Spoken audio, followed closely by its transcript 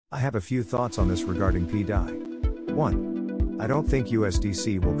I have a few thoughts on this regarding pDAI. 1. I don't think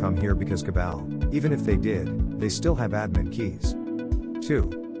USDC will come here because Cabal, even if they did, they still have admin keys.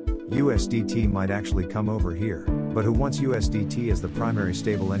 2. USDT might actually come over here, but who wants USDT as the primary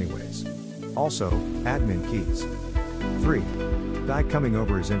stable anyways? Also, admin keys. 3. DAI coming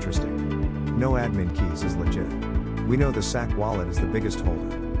over is interesting. No admin keys is legit. We know the SAC wallet is the biggest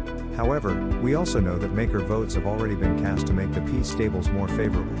holder. However, we also know that maker votes have already been cast to make the P stables more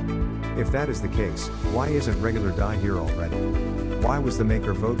favorable. If that is the case, why isn't regular DAI here already? Why was the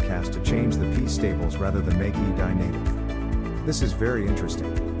maker vote cast to change the P stables rather than make eDAI native? This is very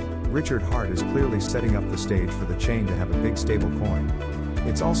interesting. Richard Hart is clearly setting up the stage for the chain to have a big stable coin.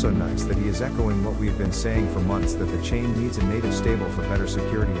 It's also nice that he is echoing what we've been saying for months, that the chain needs a native stable for better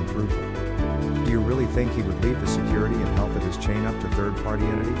security and throughput. Do you really think he would leave the security and health of his chain up to third-party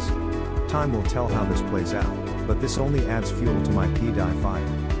entities? Time will tell how this plays out, but this only adds fuel to my pDAI fire.